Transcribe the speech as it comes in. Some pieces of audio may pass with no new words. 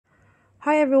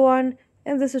Hi everyone,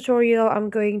 in this tutorial I'm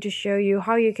going to show you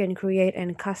how you can create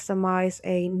and customize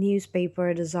a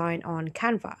newspaper design on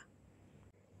Canva.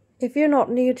 If you're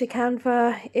not new to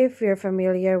Canva, if you're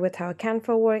familiar with how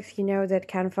Canva works, you know that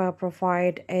Canva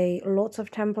provide lots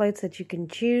of templates that you can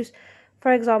choose.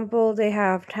 For example, they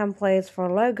have templates for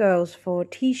logos, for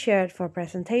t-shirt, for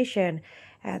presentation,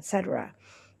 etc.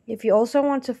 If you also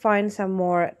want to find some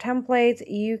more templates,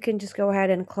 you can just go ahead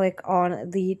and click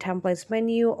on the templates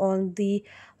menu on the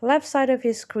left side of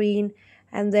your screen,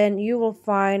 and then you will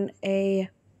find a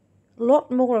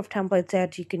lot more of templates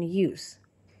that you can use.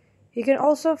 You can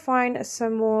also find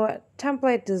some more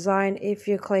template design if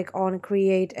you click on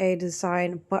create a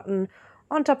design button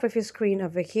on top of your screen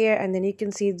over here, and then you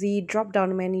can see the drop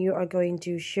down menu are going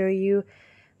to show you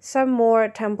some more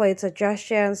template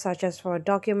suggestions, such as for a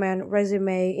document,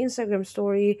 resume, Instagram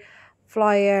story,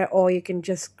 flyer, or you can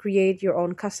just create your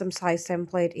own custom size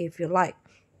template if you like.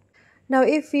 Now,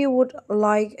 if you would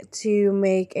like to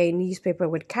make a newspaper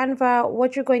with Canva,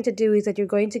 what you're going to do is that you're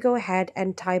going to go ahead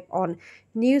and type on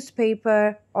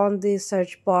newspaper on the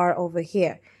search bar over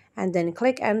here, and then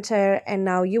click enter, and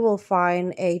now you will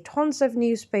find a tons of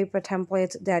newspaper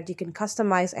templates that you can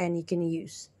customize and you can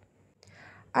use.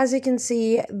 As you can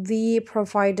see, the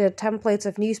provided templates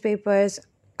of newspapers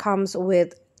comes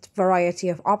with variety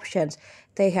of options.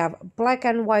 They have black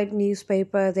and white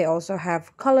newspaper, they also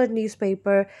have colored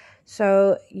newspaper,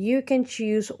 so you can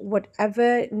choose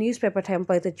whatever newspaper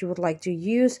template that you would like to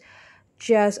use.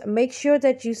 Just make sure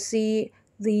that you see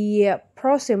the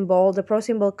pro symbol. The pro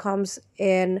symbol comes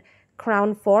in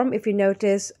crown form. If you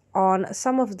notice on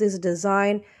some of this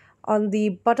design, on the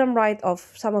bottom right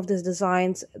of some of these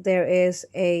designs, there is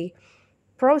a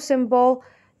pro symbol.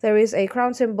 There is a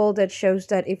crown symbol that shows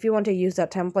that if you want to use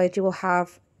that template, you will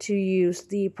have to use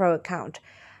the pro account.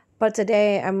 But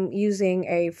today I'm using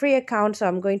a free account, so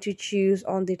I'm going to choose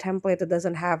on the template that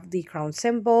doesn't have the crown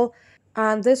symbol.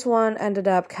 And this one ended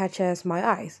up catches my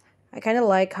eyes. I kind of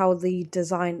like how the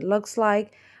design looks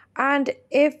like. And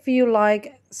if you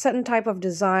like certain type of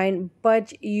design,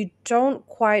 but you don't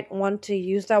quite want to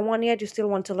use that one yet, you still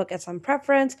want to look at some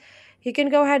preference, you can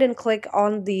go ahead and click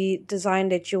on the design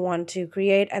that you want to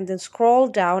create and then scroll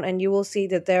down, and you will see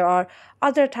that there are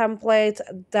other templates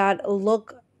that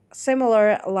look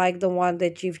similar like the one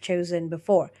that you've chosen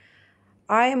before.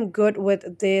 I am good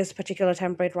with this particular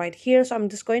template right here, so I'm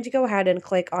just going to go ahead and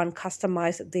click on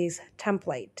customize this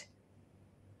template.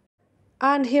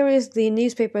 And here is the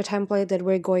newspaper template that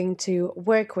we're going to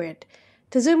work with.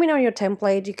 To zoom in on your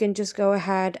template, you can just go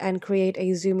ahead and create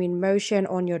a zoom in motion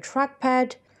on your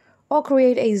trackpad, or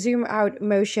create a zoom out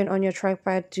motion on your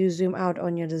trackpad to zoom out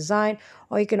on your design.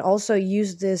 Or you can also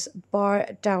use this bar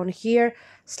down here,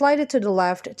 slide it to the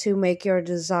left to make your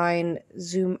design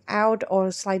zoom out,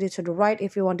 or slide it to the right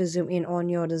if you want to zoom in on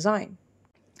your design.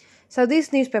 So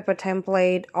these newspaper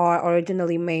templates are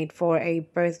originally made for a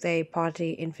birthday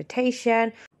party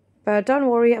invitation, but don't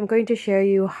worry, I'm going to show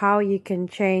you how you can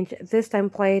change this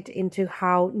template into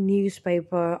how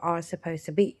newspaper are supposed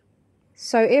to be.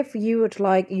 So if you would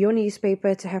like your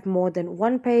newspaper to have more than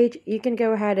one page, you can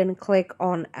go ahead and click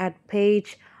on add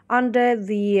page under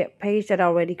the page that I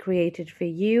already created for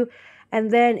you. And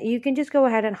then you can just go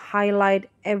ahead and highlight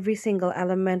every single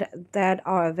element that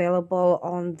are available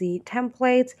on the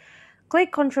templates.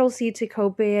 Click Ctrl C to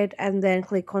copy it, and then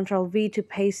click Ctrl V to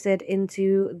paste it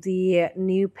into the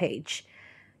new page.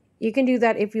 You can do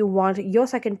that if you want your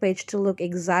second page to look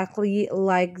exactly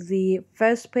like the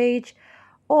first page.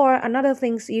 Or another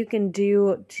things you can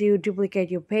do to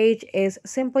duplicate your page is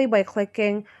simply by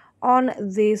clicking on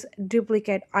this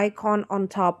duplicate icon on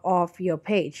top of your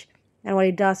page. And what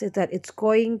it does is that it's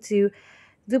going to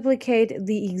duplicate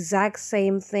the exact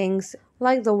same things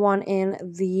like the one in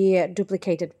the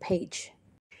duplicated page.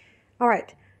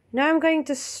 Alright, now I'm going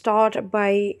to start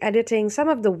by editing some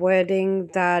of the wording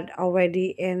that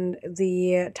already in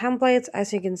the templates.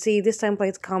 As you can see, this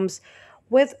template comes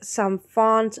with some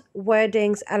font,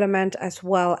 wordings, element, as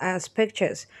well as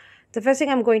pictures. The first thing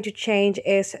I'm going to change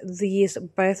is these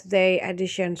birthday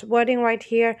editions wording right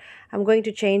here. I'm going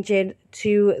to change it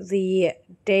to the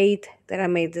date that I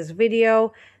made this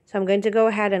video. So I'm going to go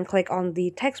ahead and click on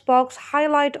the text box,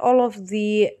 highlight all of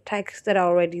the text that are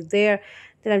already there.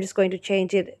 Then I'm just going to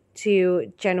change it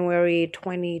to January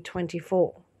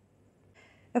 2024.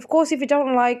 Of course, if you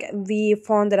don't like the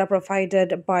font that are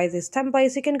provided by these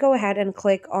templates, you can go ahead and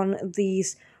click on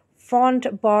this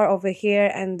font bar over here,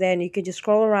 and then you can just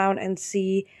scroll around and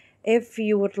see if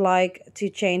you would like to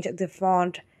change the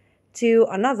font to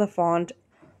another font.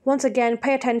 Once again,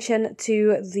 pay attention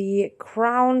to the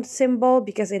crown symbol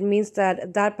because it means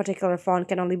that that particular font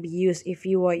can only be used if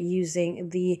you are using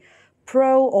the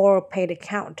pro or paid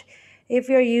account. If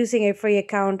you're using a free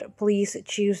account, please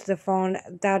choose the font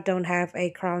that don't have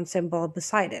a crown symbol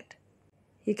beside it.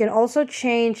 You can also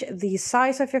change the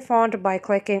size of your font by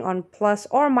clicking on plus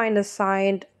or minus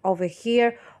sign over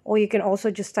here, or you can also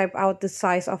just type out the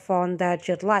size of font that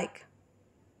you'd like.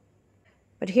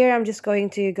 But here I'm just going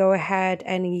to go ahead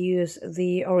and use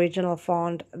the original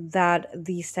font that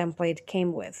this template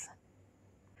came with.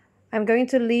 I'm going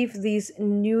to leave this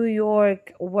New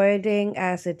York wording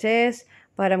as it is,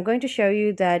 but I'm going to show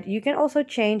you that you can also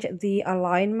change the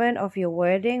alignment of your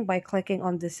wording by clicking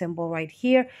on this symbol right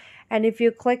here. And if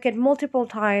you click it multiple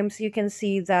times, you can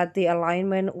see that the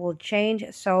alignment will change.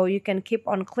 So you can keep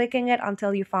on clicking it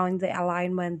until you find the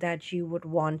alignment that you would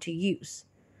want to use.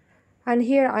 And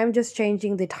here I'm just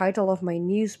changing the title of my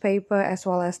newspaper as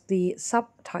well as the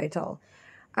subtitle.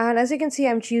 And as you can see,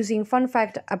 I'm choosing fun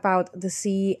fact about the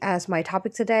sea as my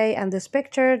topic today, and this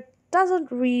picture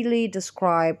doesn't really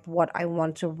describe what I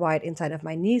want to write inside of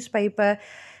my newspaper.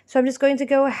 So I'm just going to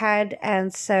go ahead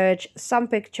and search some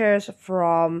pictures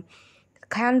from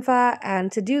Canva,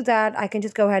 and to do that, I can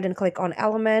just go ahead and click on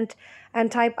element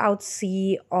and type out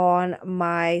sea on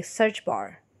my search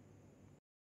bar.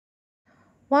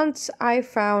 Once I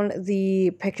found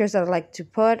the pictures that I'd like to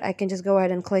put, I can just go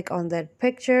ahead and click on that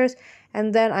pictures,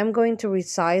 and then I'm going to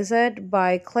resize it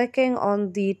by clicking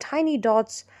on the tiny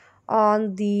dots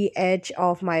on the edge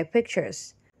of my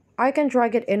pictures. I can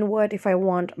drag it inward if I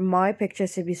want my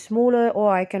pictures to be smaller,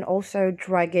 or I can also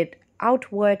drag it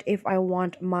outward if I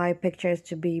want my pictures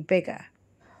to be bigger.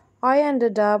 I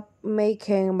ended up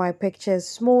making my pictures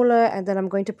smaller, and then I'm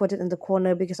going to put it in the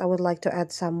corner because I would like to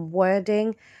add some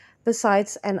wording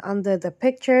besides and under the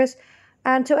pictures.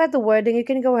 And to add the wording, you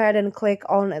can go ahead and click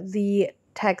on the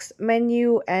text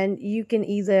menu, and you can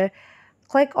either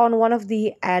click on one of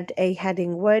the add a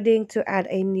heading wording to add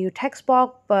a new text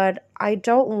box, but I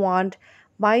don't want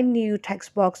my new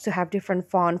text box to have different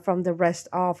font from the rest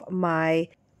of my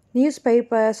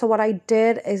newspaper. So what I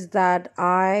did is that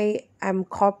I am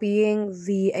copying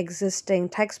the existing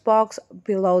text box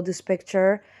below this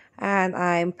picture, and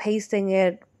I'm pasting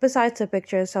it besides the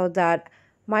picture so that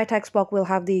my text box will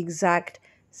have the exact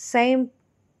same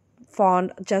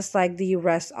font just like the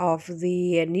rest of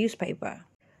the newspaper.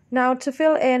 Now, to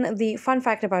fill in the fun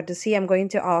fact about the sea, I'm going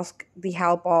to ask the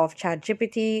help of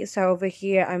ChatGPT. So over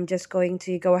here, I'm just going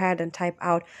to go ahead and type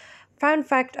out fun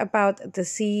fact about the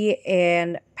sea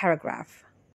in paragraph.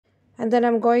 And then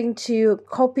I'm going to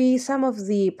copy some of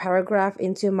the paragraph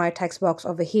into my text box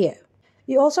over here.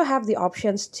 You also have the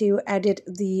options to edit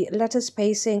the letter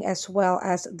spacing as well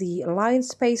as the line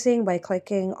spacing by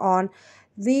clicking on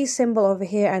the symbol over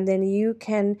here, and then you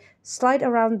can slide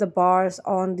around the bars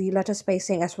on the letter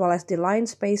spacing as well as the line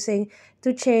spacing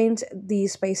to change the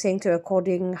spacing to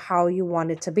according how you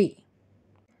want it to be.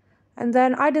 And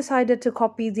then I decided to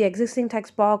copy the existing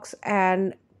text box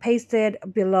and paste it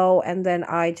below, and then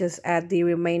I just add the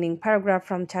remaining paragraph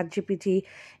from ChatGPT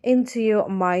into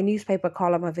my newspaper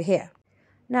column over here.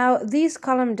 Now, these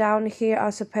columns down here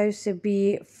are supposed to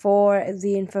be for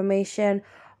the information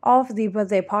of the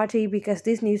birthday party because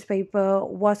this newspaper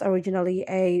was originally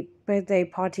a birthday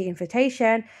party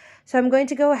invitation. So I'm going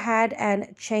to go ahead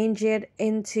and change it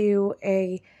into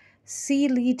a sea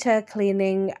litter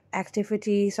cleaning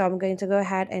activity. So I'm going to go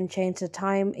ahead and change the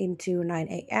time into 9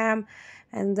 a.m.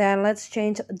 And then let's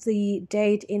change the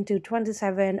date into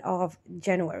 27th of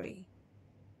January.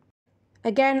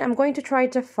 Again, I'm going to try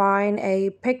to find a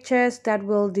pictures that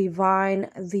will define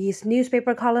this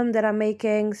newspaper column that I'm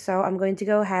making. So I'm going to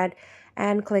go ahead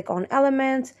and click on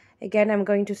elements. Again, I'm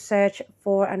going to search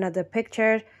for another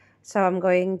picture. So I'm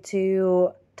going to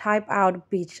type out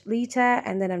beach litter,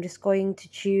 and then I'm just going to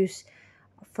choose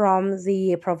from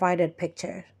the provided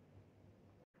picture.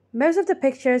 Most of the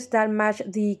pictures that match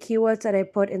the keywords that I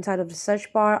put inside of the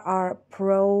search bar are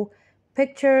pro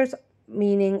pictures,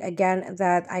 meaning again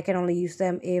that I can only use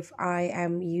them if I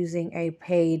am using a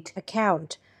paid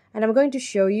account. And I'm going to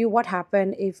show you what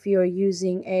happens if you're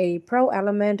using a pro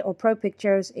element or pro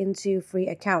pictures into free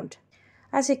account.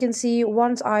 As you can see,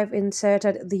 once I've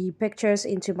inserted the pictures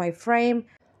into my frame,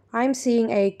 I'm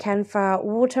seeing a Canva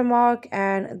watermark,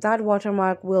 and that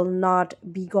watermark will not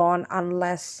be gone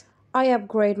unless I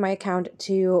upgrade my account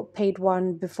to paid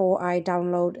one before I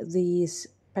download this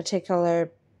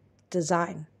particular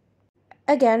design.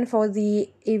 Again, for the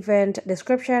event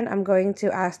description, I'm going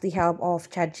to ask the help of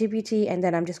ChatGPT, and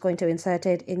then I'm just going to insert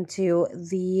it into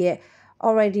the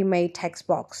already made text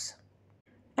box.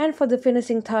 And for the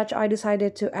finishing touch, I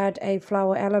decided to add a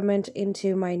flower element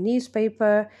into my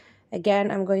newspaper. Again,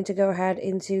 I'm going to go ahead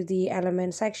into the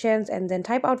element sections and then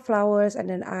type out flowers, and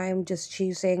then I'm just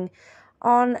choosing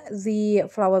on the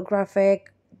flower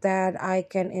graphic that I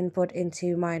can input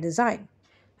into my design.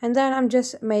 And then I'm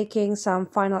just making some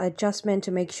final adjustment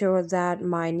to make sure that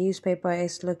my newspaper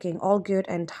is looking all good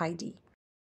and tidy.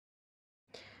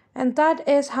 And that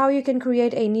is how you can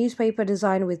create a newspaper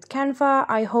design with Canva.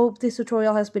 I hope this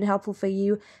tutorial has been helpful for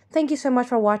you. Thank you so much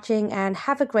for watching and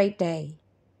have a great day.